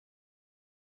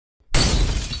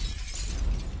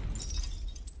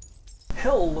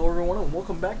Hello everyone and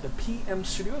welcome back to PM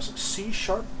Studios C#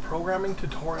 programming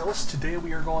tutorials. Today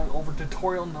we are going over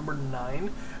tutorial number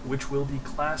 9, which will be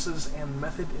classes and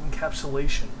method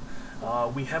encapsulation.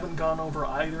 We haven't gone over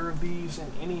either of these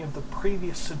in any of the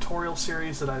previous tutorial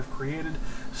series that I've created,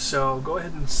 so go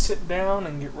ahead and sit down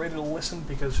and get ready to listen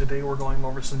because today we're going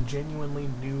over some genuinely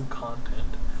new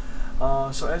content.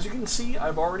 So as you can see,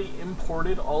 I've already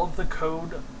imported all of the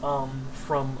code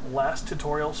from last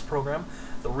tutorial's program.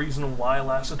 The reason why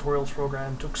last tutorial's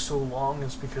program took so long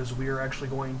is because we are actually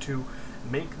going to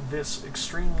make this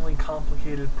extremely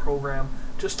complicated program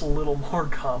just a little more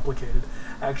complicated.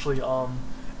 Actually,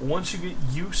 once you get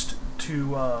used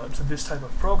to this type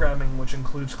of programming, which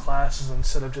includes classes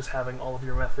instead of just having all of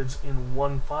your methods in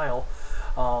one file,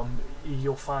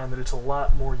 you'll find that it's a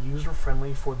lot more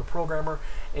user-friendly for the programmer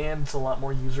and it's a lot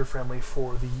more user-friendly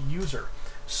for the user.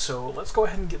 So let's go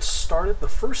ahead and get started. The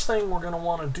first thing we're going to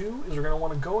want to do is we're going to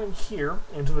want to go in here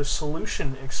into the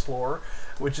Solution Explorer,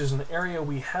 which is an area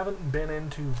we haven't been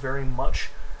into very much,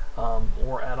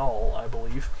 or at all, I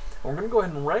believe. And we're going to go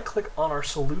ahead and right-click on our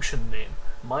solution name.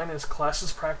 Mine is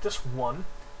Classes Practice 1,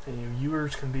 and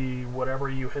yours can be whatever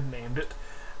you had named it.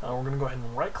 We're going to go ahead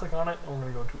and right-click on it, and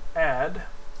we're going to go to Add,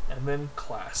 and then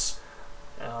Class.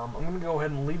 I'm going to go ahead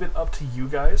and leave it up to you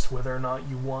guys whether or not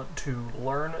you want to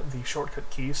learn the shortcut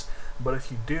keys, but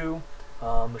if you do,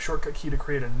 the shortcut key to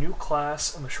create a new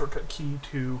class and the shortcut key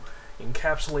to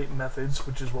encapsulate methods,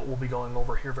 which is what we'll be going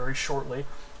over here very shortly,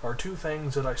 are two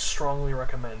things that I strongly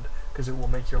recommend because it will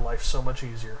make your life so much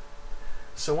easier.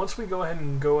 So once we go ahead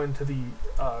and go into the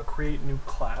create new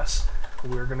class,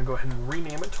 we're going to go ahead and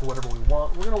rename it to whatever we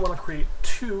want. We're going to want to create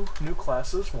two new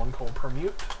classes, one called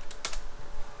Permute,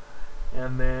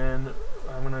 and then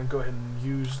I'm going to go ahead and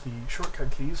use the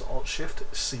shortcut keys,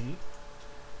 Alt-Shift-C,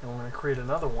 and we're going to create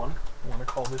another one. We're going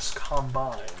to call this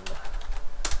Combine.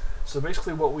 So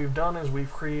basically what we've done is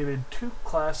we've created two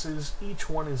classes. Each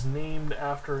one is named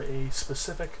after a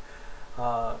specific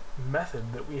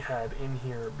method that we had in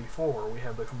here before. We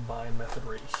have the Combine method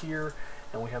right here,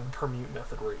 and we have the Permute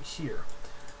method right here.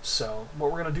 So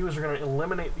what we're going to do is we're going to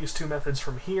eliminate these two methods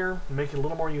from here, make it a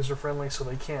little more user-friendly so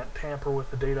they can't tamper with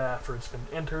the data after it's been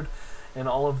entered, and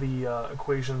all of the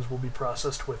equations will be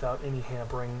processed without any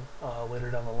hampering later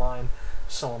down the line,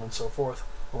 so on and so forth.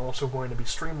 We're also going to be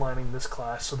streamlining this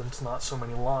class so that it's not so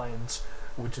many lines,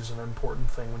 which is an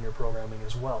important thing when you're programming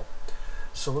as well.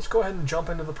 So let's go ahead and jump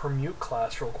into the Permute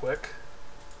class real quick.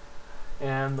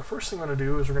 And the first thing I'm going to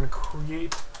do is we're going to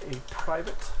create a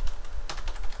private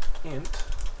int.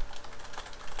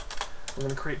 We're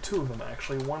going to create two of them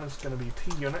actually. One is going to be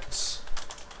P units,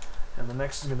 and the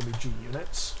next is going to be G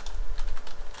units.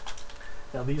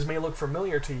 Now these may look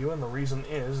familiar to you, and the reason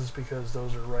is because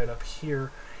those are right up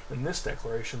here in this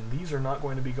declaration. These are not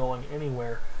going to be going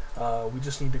anywhere. We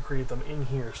just need to create them in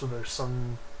here so there's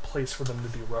some place for them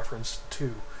to be referenced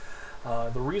to.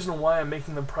 The reason why I'm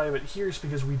making them private here is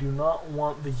because we do not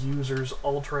want the users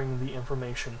altering the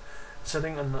information.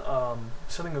 Setting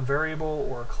a variable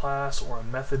or a class or a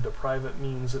method to private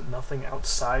means that nothing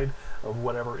outside of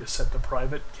whatever is set to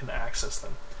private can access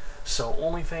them. So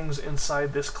only things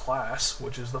inside this class,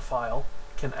 which is the file,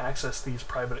 can access these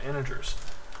private integers,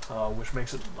 which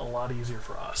makes it a lot easier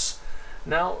for us.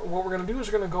 Now what we're going to do is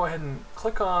we're going to go ahead and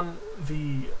click on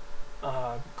the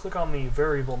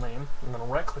variable name. I'm going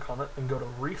to right click on it and go to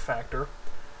Refactor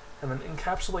and then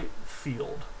Encapsulate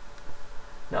Field.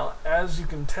 Now, as you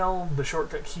can tell, the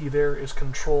shortcut key there is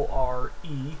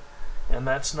Control-R-E, and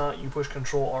that's not you push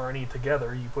Control-R and E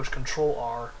together. You push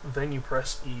Control-R, then you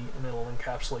press E, and it'll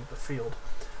encapsulate the field.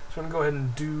 So I'm going to go ahead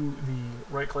and do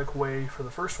the right-click way for the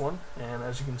first one, and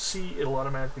as you can see, it'll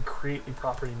automatically create the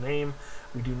property name.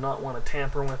 We do not want to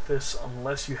tamper with this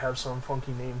unless you have some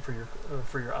funky name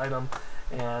for your item,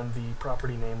 and the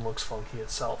property name looks funky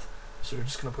itself. So you're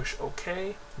just going to push OK,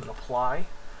 and then Apply.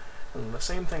 And the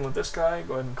same thing with this guy,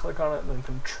 go ahead and click on it, and then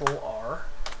Control-R,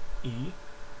 E,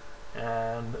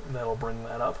 and that'll bring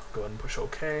that up. Go ahead and push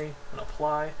OK, and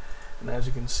Apply, and as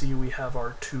you can see, we have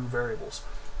our two variables.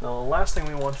 Now the last thing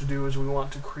we want to do is we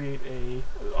want to create a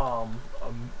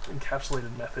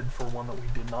encapsulated method for one that we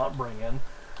did not bring in,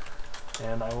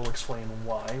 and I will explain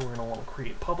why. We're going to want to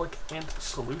create public int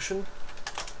solution,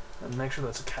 and make sure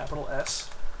that's a capital S.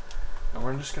 And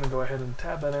we're just going to go ahead and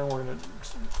tab that in. We're going to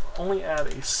only add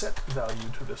a set value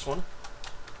to this one.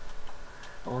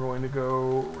 And we're going to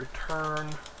go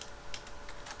return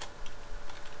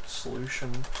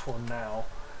solution for now.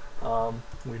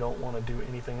 We don't want to do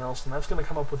anything else, and that's going to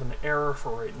come up with an error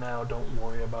for right now. Don't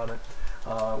worry about it.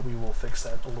 We will fix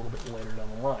that a little bit later down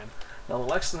the line. Now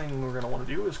the next thing we're going to want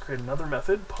to do is create another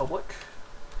method, public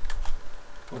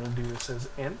we're going to do this as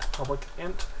int, public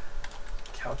int,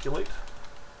 calculate.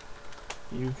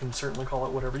 You can certainly call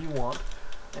it whatever you want.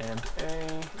 And A,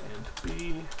 and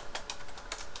B.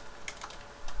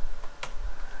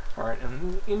 Alright,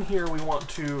 and in here we want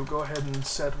to go ahead and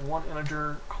set one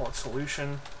integer, call it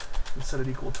solution, and set it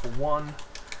equal to 1,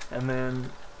 and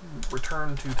then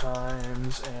return 2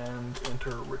 times and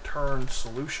enter return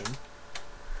solution.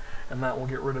 And that will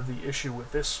get rid of the issue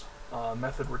with this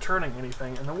method returning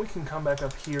anything, and then we can come back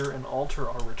up here and alter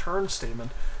our return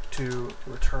statement to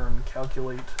return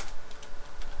calculate,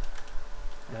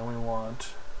 and we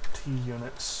want T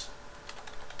units,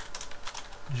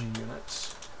 G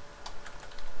units.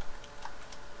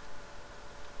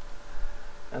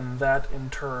 And that in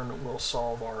turn will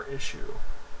solve our issue.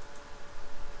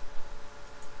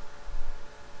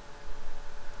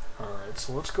 Alright,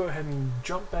 so let's go ahead and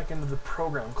jump back into the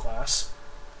program class.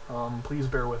 Please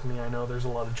bear with me, I know there's a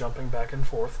lot of jumping back and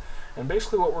forth. And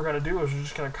basically what we're going to do is we're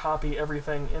just going to copy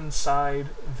everything inside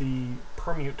the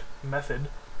permute method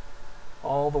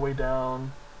all the way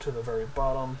down to the very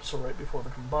bottom, so right before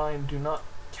the combine. Do not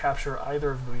capture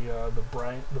either of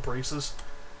the braces,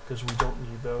 because we don't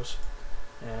need those.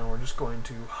 And we're just going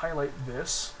to highlight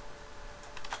this,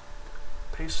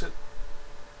 paste it,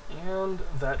 and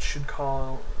that should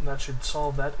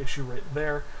solve that issue right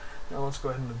there. Now let's go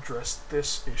ahead and address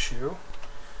this issue.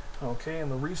 Okay, and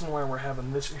the reason why we're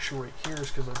having this issue right here is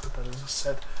because I put that as a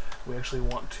set. We actually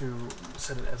want to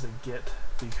set it as a get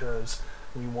because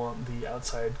we want the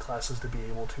outside classes to be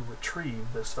able to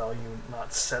retrieve this value,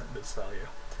 not set this value.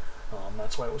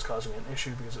 That's why it was causing an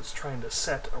issue, because it's trying to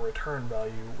set a return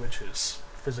value, which is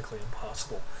physically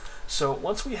impossible. So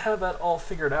once we have that all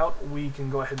figured out, we can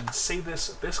go ahead and save this.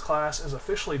 This class is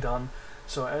officially done.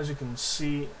 So as you can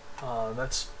see,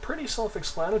 that's pretty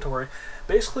self-explanatory.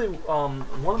 Basically,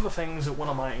 one of the things that one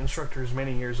of my instructors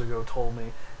many years ago told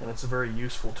me, and it's a very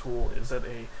useful tool, is that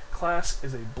a class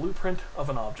is a blueprint of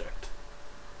an object,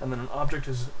 and then an object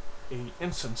is an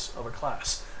instance of a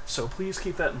class. So please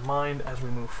keep that in mind as we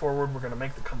move forward. We're going to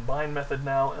make the combine method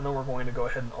now, and then we're going to go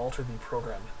ahead and alter the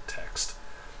program text.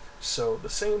 So the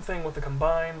same thing with the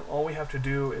combine. All we have to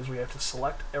do is we have to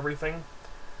select everything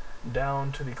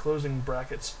down to the closing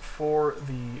brackets for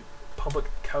the public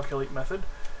calculate method.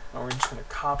 And we're just going to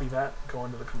copy that, go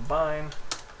into the combine.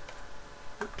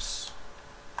 Oops.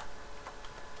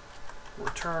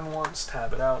 Return once,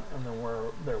 tab it out, and then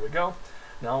there we go.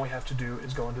 Now all we have to do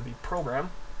is go into the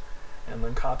program and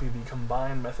then copy the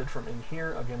combine method from in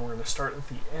here. Again, we're going to start at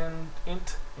the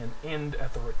int and end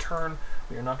at the return.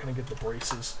 We are not going to get the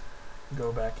braces.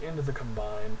 Go back into the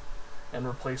combine and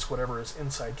replace whatever is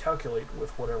inside calculate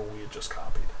with whatever we had just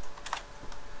copied.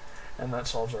 And that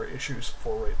solves our issues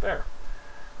for right there.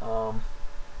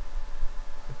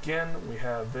 Again, we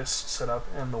have this set up,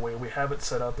 and the way we have it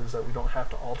set up is that we don't have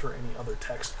to alter any other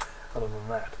text other than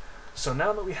that. So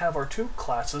now that we have our two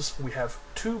classes, we have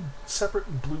two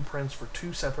separate blueprints for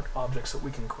two separate objects that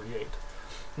we can create.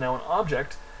 Now an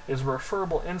object is a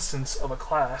referable instance of a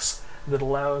class that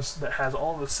has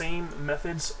all the same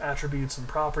methods, attributes, and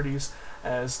properties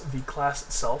as the class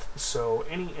itself. So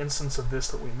any instance of this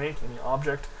that we make, any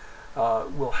object,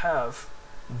 will have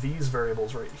these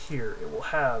variables right here. It will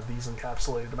have these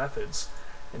encapsulated methods,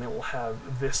 and it will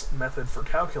have this method for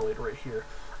calculate right here.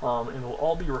 And it will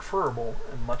all be referable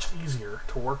and much easier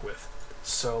to work with.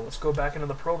 So let's go back into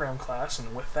the program class,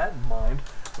 and with that in mind,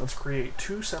 let's create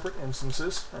two separate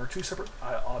instances, or two separate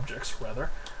objects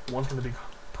rather. One's going to be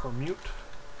permute.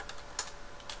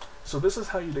 So this is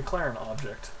how you declare an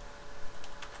object.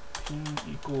 P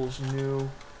equals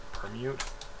new permute.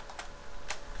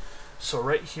 So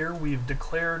right here we've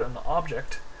declared an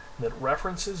object that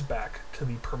references back to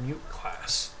the permute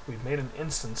class. We've made an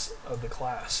instance of the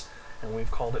class, and we've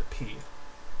called it P.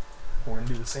 We're going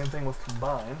to do the same thing with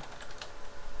combine.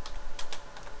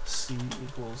 C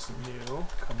equals new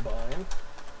combine.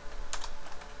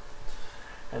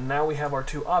 And now we have our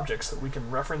two objects that we can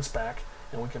reference back,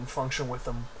 and we can function with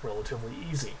them relatively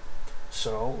easy.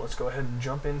 So let's go ahead and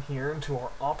jump in here into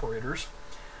our operators,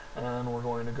 and we're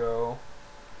going to go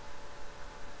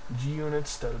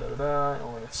GUnits, and we're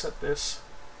going to set this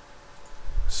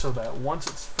so that once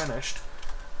it's finished,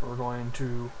 we're going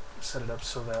to set it up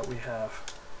so that we have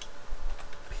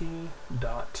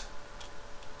p.GUnits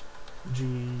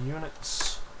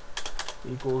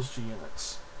equals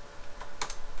GUnits.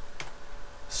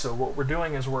 So what we're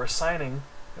doing is we're assigning,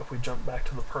 if we jump back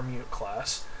to the permute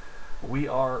class, we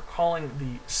are calling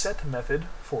the set method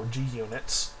for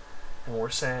GUnits, and we're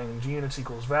saying GUnits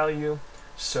equals value.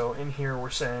 So in here we're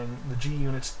saying the G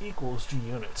units equals G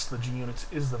units. The G units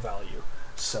is the value.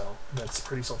 So that's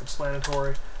pretty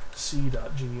self-explanatory. C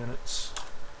dot G units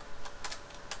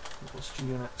equals G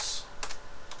units.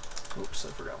 Oops, I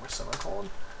forgot my semicolon.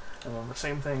 And then the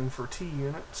same thing for T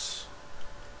units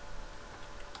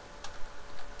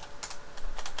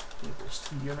equals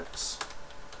T units.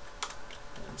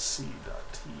 And C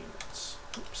dot T units.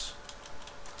 Oops.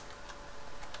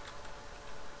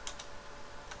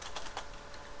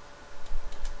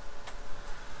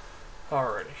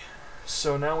 Alrighty,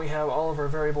 so now we have all of our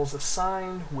variables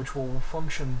assigned, which will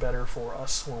function better for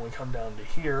us when we come down to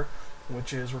here,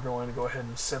 which is we're going to go ahead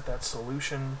and set that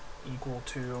solution equal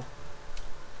to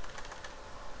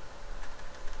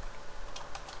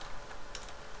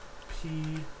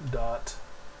P dot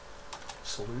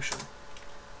solution.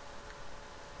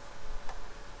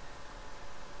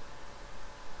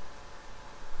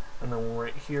 And then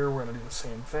right here, we're going to do the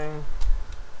same thing,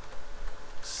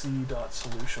 C dot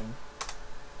solution.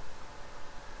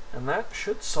 And that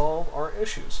should solve our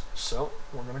issues. So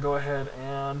we're going to go ahead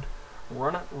and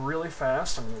run it really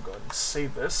fast. I'm going to go ahead and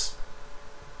save this.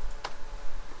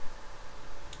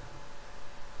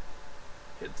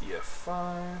 Hit the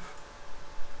F5.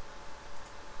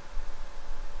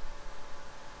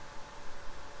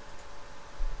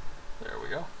 There we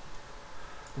go. I'm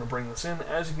going to bring this in.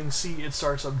 As you can see, it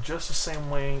starts up just the same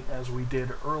way as we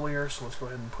did earlier. So let's go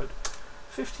ahead and put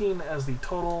 15 as the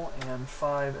total and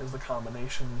 5 as the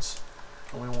combinations,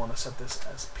 and we want to set this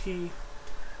as P,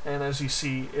 and as you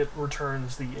see it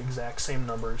returns the exact same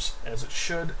numbers as it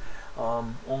should,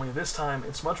 only this time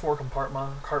it's much more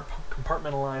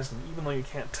compartmentalized, and even though you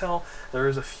can't tell, there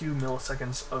is a few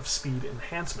milliseconds of speed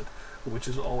enhancement, which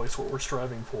is always what we're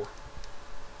striving for.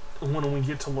 When we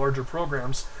get to larger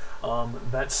programs,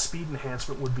 that speed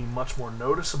enhancement would be much more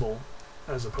noticeable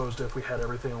as opposed to if we had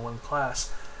everything in one class,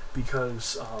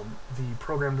 because the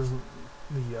program doesn't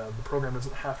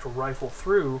have to rifle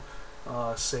through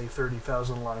say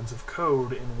 30,000 lines of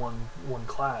code in one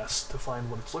class to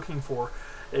find what it's looking for.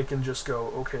 It can just go,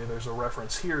 okay, there's a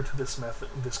reference here to this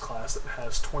class that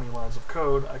has 20 lines of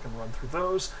code. I can run through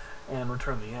those and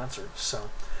return the answer. So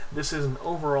this is an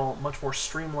overall much more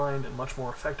streamlined and much more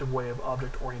effective way of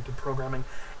object-oriented programming,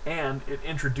 and it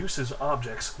introduces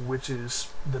objects, which is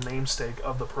the namesake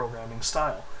of the programming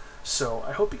style. So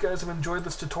I hope you guys have enjoyed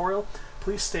this tutorial.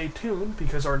 Please stay tuned,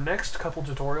 because our next couple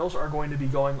tutorials are going to be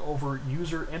going over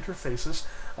user interfaces.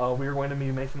 We are going to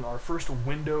be making our first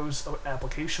Windows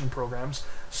application programs,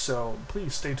 so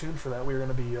please stay tuned for that. We are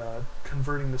going to be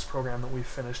converting this program that we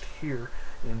finished here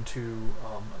into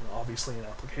obviously an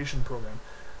application program.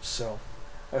 So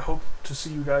I hope to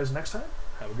see you guys next time.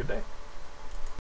 Have a good day.